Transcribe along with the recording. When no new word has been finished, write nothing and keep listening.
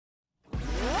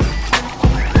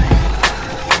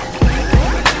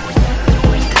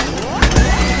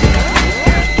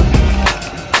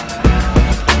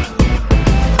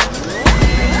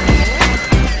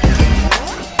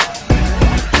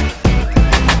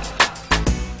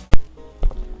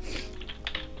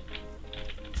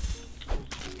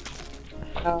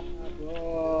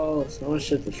So much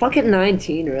shit. Fucking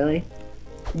 19, really?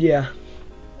 Yeah.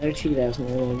 They're cheap ass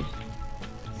ones.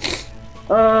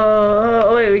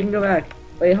 Oh, wait, we can go back.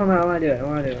 Wait, hold on, I wanna do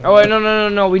it. Oh wait,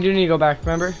 no. We do need to go back.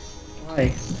 Remember?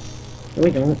 Why? No, we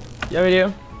don't. Yeah, we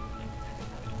do.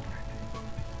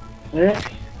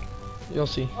 What? You'll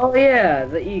see. Oh yeah,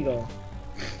 the eagle.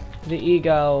 The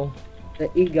ego.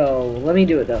 The ego. Let me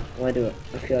do it though. I wanna do it.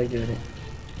 I feel like doing it.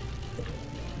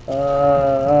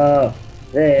 The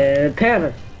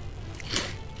panda.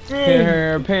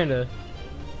 Panda.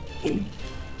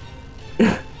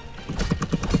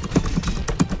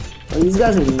 These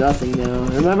guys are nothing now.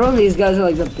 Remember when these guys are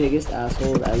like the biggest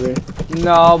assholes ever?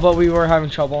 No, but we were having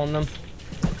trouble on them.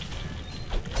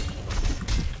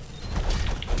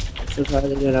 So how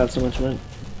they get out so much money?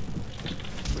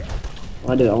 I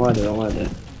wanna do it. I wanna do it. I wanna do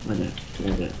it. I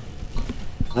wanna do it.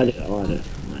 I wanna do it. I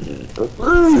wanna do it. I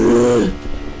wanna do it.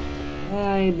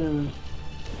 I know.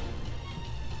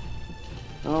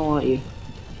 I don't want you.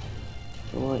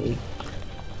 I don't want you.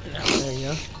 There you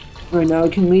go. Alright, now we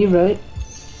can leave, right?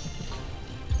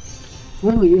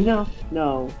 We'll leave now?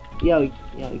 No. Yeah, we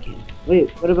can.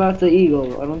 Wait, what about the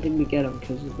eagle? I don't think we get him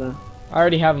because of the... I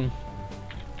already have him.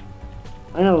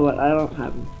 I know, but I don't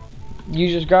have him. You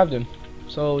just grabbed him,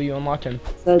 so you unlocked him.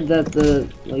 It said that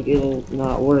it'll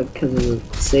not work because of the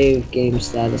save game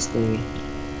status thingy.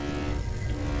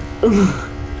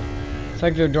 It's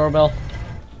like their doorbell.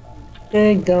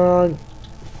 Big dog.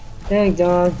 Big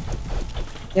dog.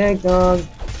 Big dog.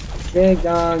 Big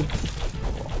dog.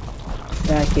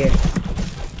 Back here.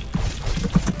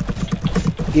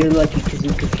 You're lucky because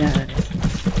you could fly.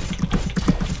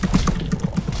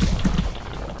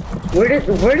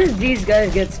 Where did these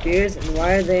guys get spears and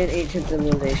why are they in ancient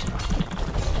civilization?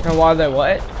 And why are they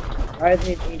what? Why are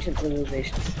they in ancient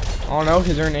civilization? I don't know,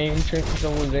 because they're an ancient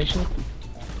civilization.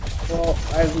 Well,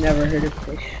 I've never heard of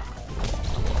fish.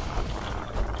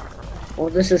 Well,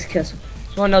 this is Kessel.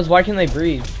 Someone knows, why can they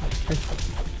breathe?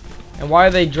 And why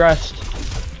are they dressed?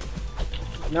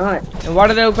 Not. And why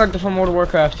do they look like they're from World of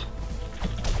Warcraft?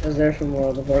 Because they're from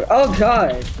World of Warcraft. Oh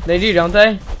god! They do, don't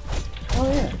they?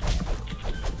 Oh yeah.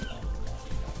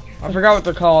 I forgot what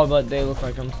they're called, but they look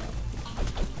like them.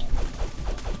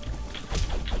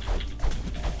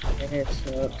 It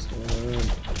sucks, man.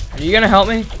 Are you gonna help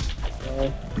me?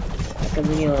 No. Come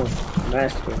here,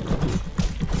 master.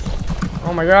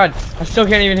 Oh my god, I still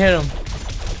can't even hit him.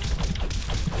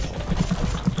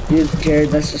 Dude, Jared,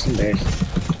 that's just embarrassing.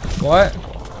 What?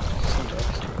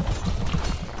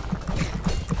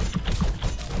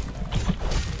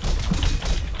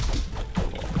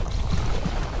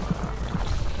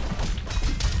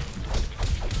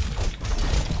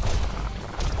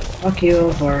 Fuck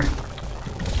you, or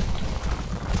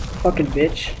fucking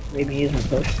bitch. Maybe use my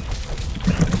potion.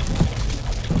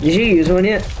 Did you use one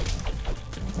yet?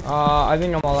 I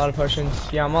think I'm all out of potions.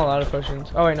 Yeah, I'm all out of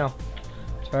potions. Oh wait, no.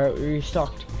 Sorry, we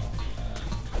restocked.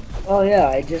 Oh yeah,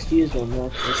 I just used one. No,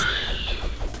 just...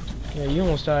 Yeah, you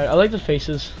almost died. I like the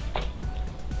faces.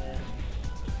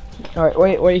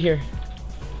 Alright, wait here.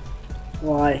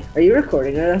 Why? Are you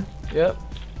recording it? Yep.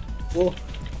 Cool.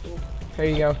 Here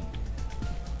you go.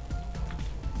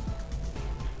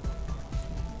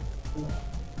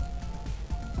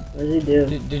 What does he do?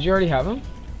 Did you already have him?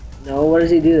 No, what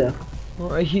does he do though?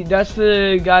 Well, that's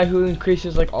the guy who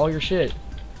increases like all your shit.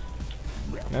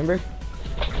 Remember?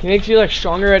 He makes you like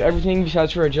stronger at everything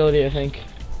besides for agility, I think.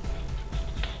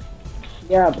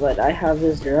 Yeah, but I have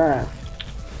his giraffe.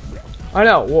 I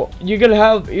know. Well, you could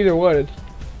have either one.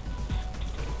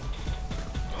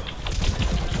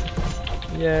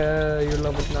 Yeah, you're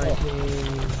level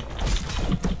 19.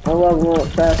 I'll level up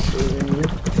faster than you.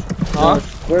 Huh?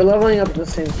 We're leveling up at the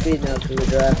same speed now to the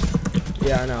giraffe.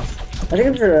 Yeah, I know. I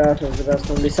think the giraffe is the best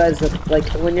one. Besides that, like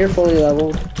when you're fully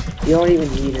leveled, you don't even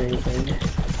need anything.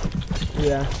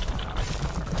 Yeah.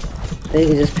 Then you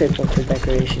can just pick one for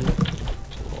decoration.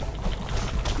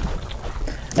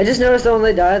 I just noticed that when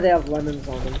they die, they have lemons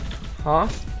on them. Huh?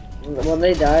 When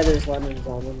they die, there's lemons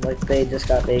on them, like they just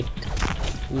got baked.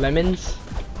 Lemons?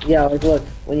 Yeah, like look,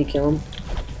 when you kill them.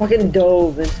 Fucking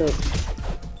dove into...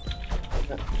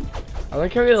 I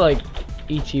like how he like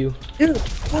eats you. Dude,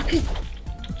 fucking...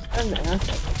 I'm an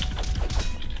asshole.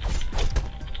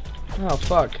 Oh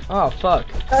fuck. Oh fuck.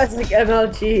 That's like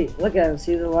MLG. Look at him,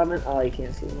 see the lemon? Oh, you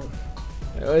can't see the lemon.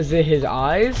 Is it his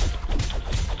eyes?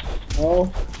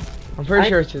 Oh. I'm pretty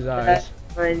sure it's his eyes.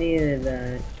 I needed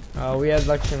that. Oh, we had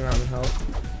like some ramen health.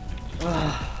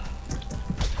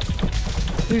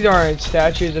 These aren't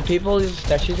statues of people, these are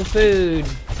statues of food.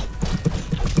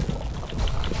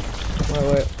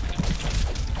 Wait.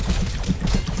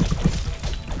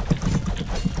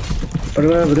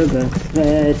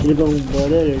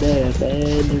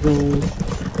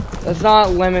 That's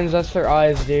not lemons, that's their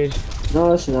eyes, dude.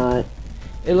 No, it's not.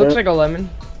 It looks like a lemon,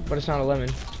 but it's not a lemon.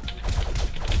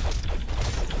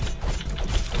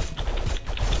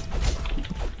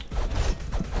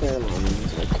 They're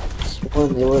lemons. Like,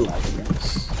 sworn they were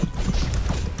lemons.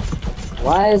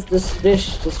 Why is this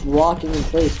fish just walking in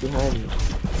place behind me?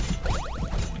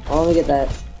 Oh, let me get that.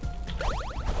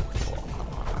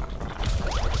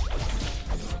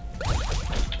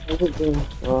 What's it doing?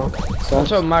 Oh,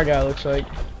 That's what my guy looks like.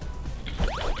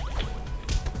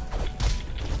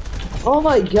 Oh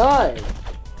my god!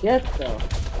 Get though.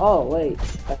 Oh wait,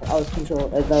 I thought I was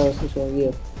controlling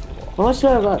you. How much do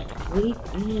I have left? Wait,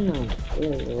 damn.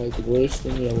 You're like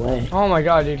wasting me away. Oh my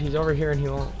god, dude, he's over here and he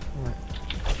won't. Right.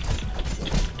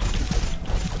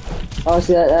 Oh,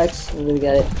 see that X? I'm gonna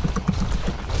get it.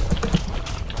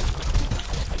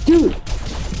 Dude!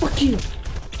 Fuck you!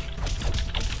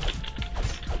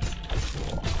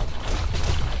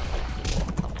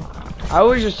 I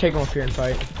always just take him up here and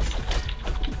fight.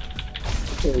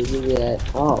 Okay, give me that.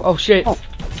 Oh. Oh shit. Oh.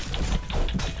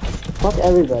 Fuck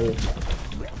everybody.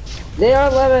 They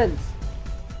are lemons!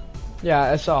 Yeah,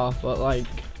 I saw, but like...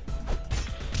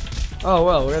 Oh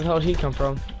well, where the hell did he come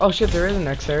from? Oh shit, there is an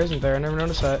X there, isn't there? I never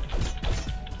noticed that.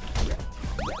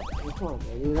 Come on,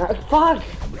 baby. Fuck!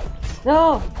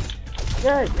 No!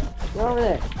 Good! Get over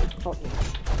there. Fuck me.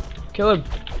 Kill him.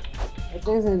 That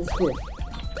thing's gonna disappear.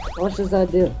 How much does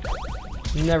that do?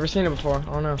 Never seen it before.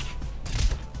 Oh no.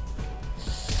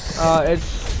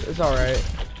 It's alright.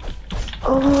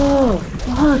 Oh,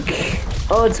 fuck!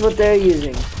 Oh, it's what they're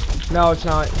using. No, it's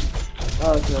not.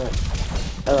 Oh, it's not.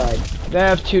 I lied. They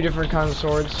have two different kinds of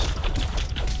swords.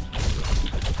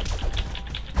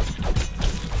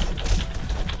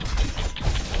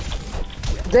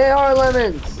 They are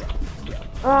lemons!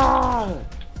 Ah!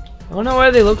 I don't know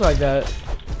why they look like that.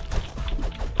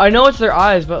 I know it's their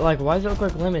eyes, but like, why does it look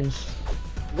like lemons?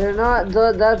 They're not,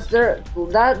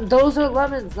 those are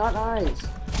lemons, not eyes.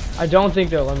 I don't think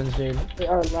they're lemons, dude. They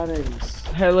are lemons.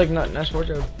 Hey, look, nice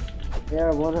wardrobe. They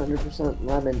are 100%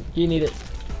 lemon. You need it.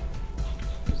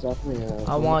 It's definitely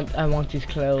I want these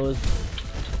clothes.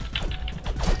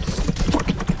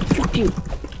 Fuck you.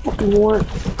 Fucking war.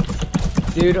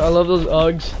 Dude, I love those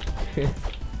Uggs.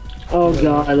 Oh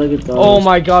god, look at those. Oh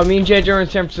my god, me and JJ were in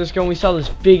San Francisco and we saw this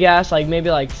big ass, like maybe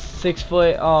like 6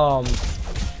 foot,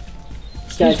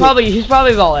 he's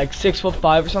probably about like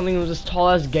 6'5" or something. It was this tall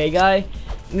ass gay guy,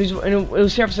 and it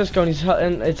was San Francisco,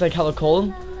 and it's like hella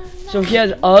cold. So he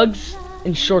has Uggs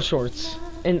and shorts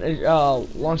and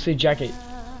long sleeve jacket.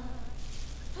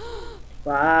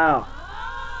 Wow.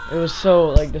 It was so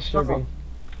like disturbing.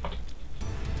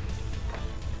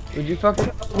 Would you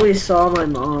fucking? We saw my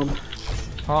mom.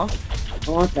 Huh? I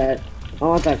want that. I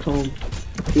want that comb.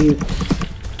 Dude.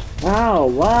 Wow,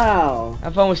 wow.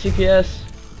 Have fun with CPS.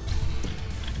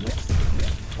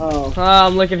 Oh. Ah,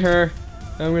 I'm licking her.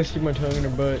 I'm gonna stick my tongue in her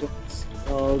butt.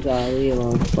 Oh god, leave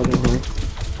alone. Fucking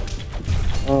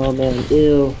whore. Oh man,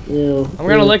 ew, ew. I'm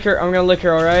gonna lick her. I'm gonna lick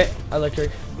her. All right. I licked her.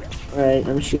 Alright,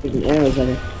 I'm shooting arrows at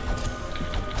her.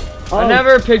 Oh. I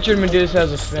never pictured Medusa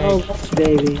as a snake. Oh,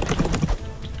 baby.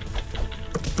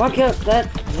 Fuck up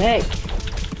that neck.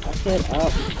 Fuck it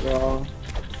up, bro.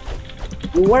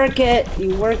 You work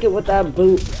it with that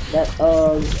boot. That,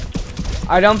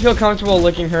 I don't feel comfortable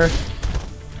licking her.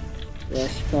 Yeah,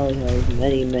 she probably has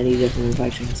many, many different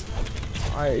infections.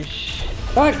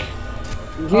 Fuck!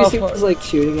 Do you see who's like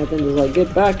shooting at them? Just like,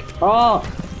 get back! Oh!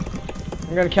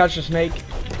 I'm gonna catch the snake.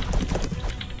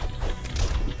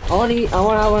 I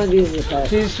want one of these as a pet.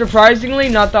 She's surprisingly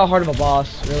not that hard of a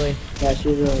boss, really. Yeah,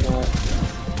 she's really not.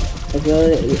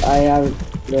 I haven't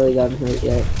really gotten hurt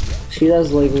yet. She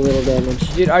does like little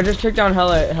damage. Dude, I just took down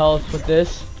hella health with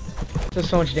this. It does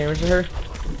so much damage to her.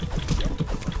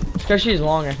 It's because she's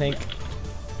long, I think.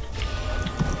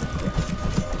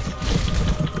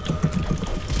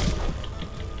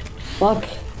 Fuck.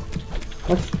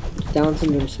 Down some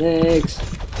of them snakes.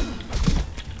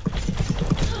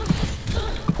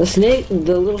 The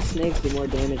little snakes do more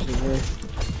damage than her.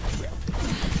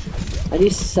 I do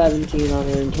 17 on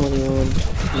her and 21.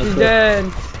 She's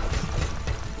dead.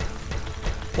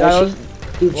 Yeah,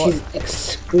 dude, she's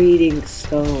excreting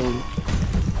stone.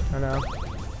 I know.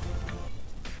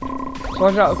 So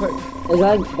watch out, quick. Is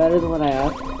that better than what I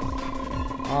have?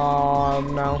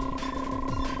 No.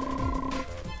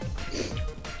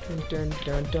 Dun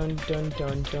dun dun dun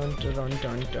dun dun dun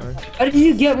dun dun. How did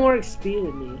you get more XP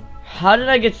than me? How did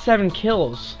I get 7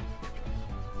 kills?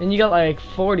 And you got like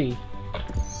 40.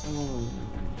 Oh,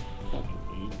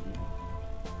 fucking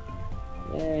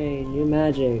idiot. Yay, new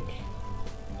magic.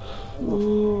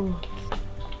 Ooh.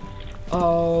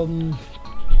 I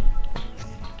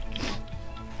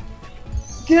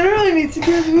really need to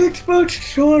get an Xbox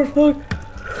controller, fuck.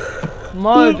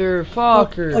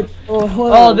 Motherfucker. Hold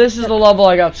Oh, on. this is the level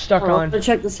I got stuck I'm on. gonna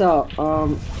check this out.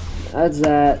 That's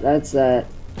that.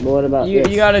 But what about You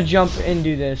this? gotta jump and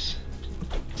do this.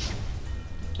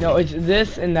 No, it's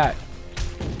this and that.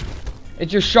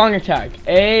 It's your strong attack.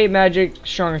 A magic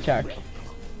strong attack.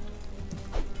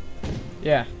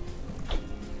 Yeah.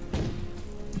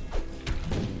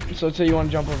 So let's say you want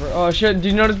to jump over. Oh shit, did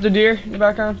you notice the deer in the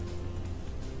background?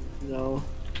 No.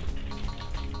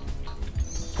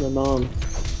 My mom.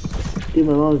 Dude,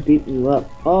 my mom's beating you up.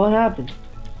 Oh, what happened?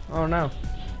 Oh no.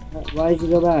 Why did you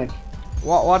go back?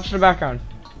 Watch the background.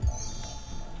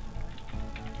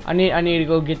 I need to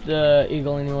go get the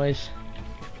eagle anyways.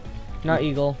 Not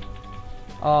eagle.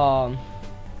 The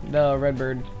red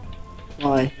bird.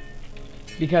 Why?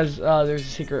 Because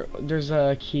there's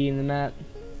a key in the map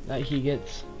that he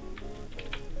gets.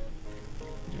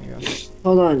 There you go.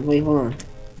 Hold on, wait, hold on.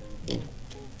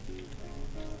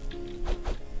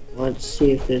 Let's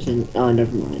see if there's an. Oh,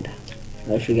 never mind.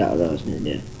 I forgot what I was gonna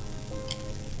do.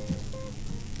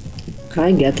 Can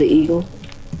I get the eagle?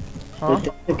 Huh? Did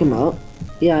I pick him up?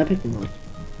 Yeah, I picked him up.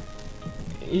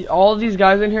 All of these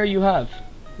guys in here you have.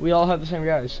 We all have the same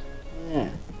guys. Yeah,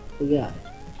 we got it.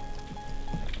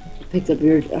 I picked up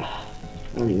your. I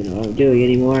don't even know what I'm doing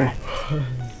anymore.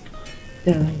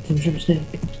 Yeah, some drumstick.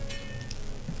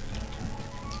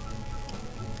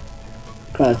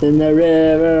 Crossing the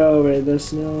river over the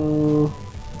snow.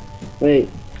 Wait,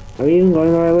 are we even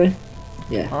going the right way?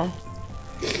 Yeah. Huh?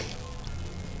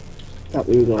 Thought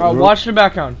we were going. Alright, wrong. watch the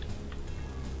background.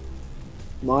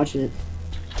 I'm watching it.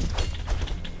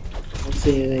 Don't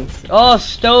see anything. Oh,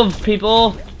 stove,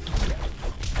 people.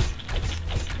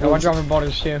 I want dropping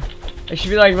borders too. It should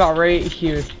be like about right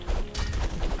here.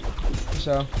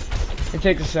 So, it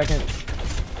takes a second.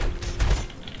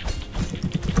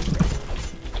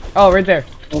 Oh, right there.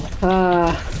 Oh,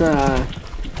 ha.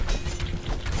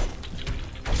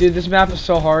 Dude, this map is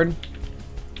so hard.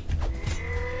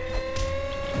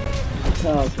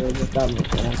 Oh, okay, just that much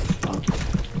fast.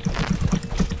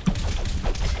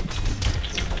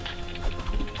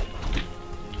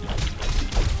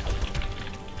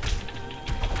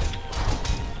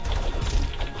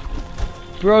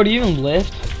 Bro, do you even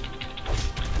lift?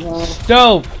 No.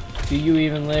 Stove! Do you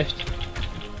even lift?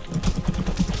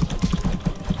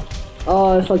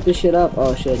 Oh, I fucked this shit up.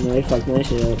 Oh shit, no, I fucked my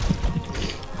shit up.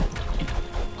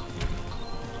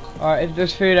 Alright, if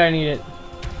there's food, I need it.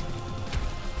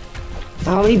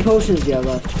 How many potions do you have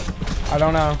left? I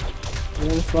don't know.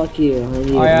 Well, fuck you. I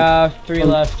need I have 3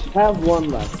 left. I have 1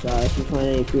 left, so if you find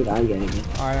any food, I'm getting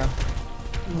it. I know.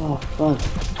 Oh, fuck.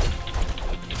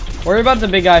 Worry about the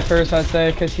big guy first, I'd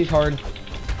say, because he's hard.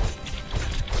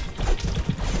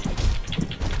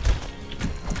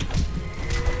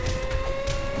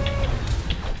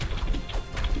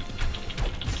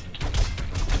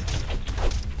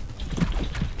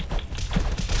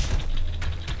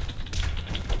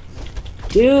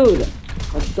 Dude!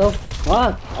 What the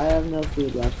fuck? I have no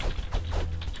food left.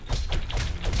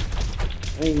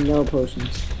 I need no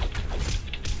potions.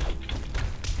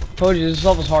 Told you, this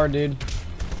level's hard, dude.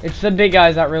 It's the big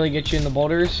guys that really get you in the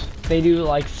boulders. They do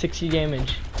like 60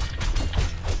 damage.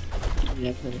 Yeah,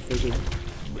 I kind of figured.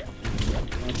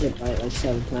 I hit by it like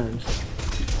 7 times.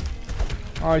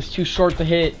 Oh, it's too short to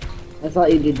hit. I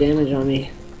thought you did damage on me.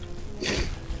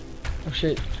 Oh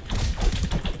shit.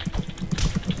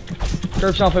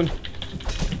 Curb stomp him.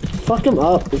 Fuck him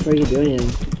up before you do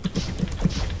anything.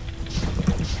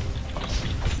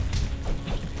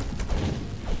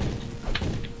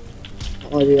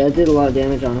 Oh, dude, I did a lot of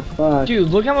damage on him. Fuck. Dude,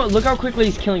 look how quickly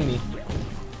he's killing me.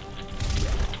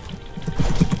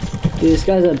 Dude, this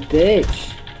guy's a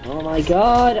bitch. Oh my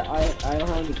god. I don't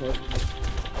have any potions.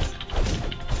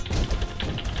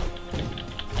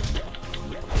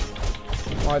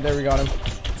 Alright, there we got him.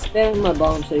 Spam my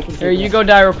bomb so you can. Here, you go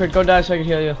die real quick. Go die so I can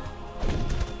heal you.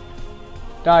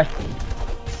 Die.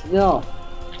 No.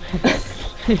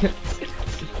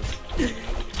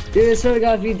 Dude, I swear to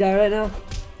God, if you die right now,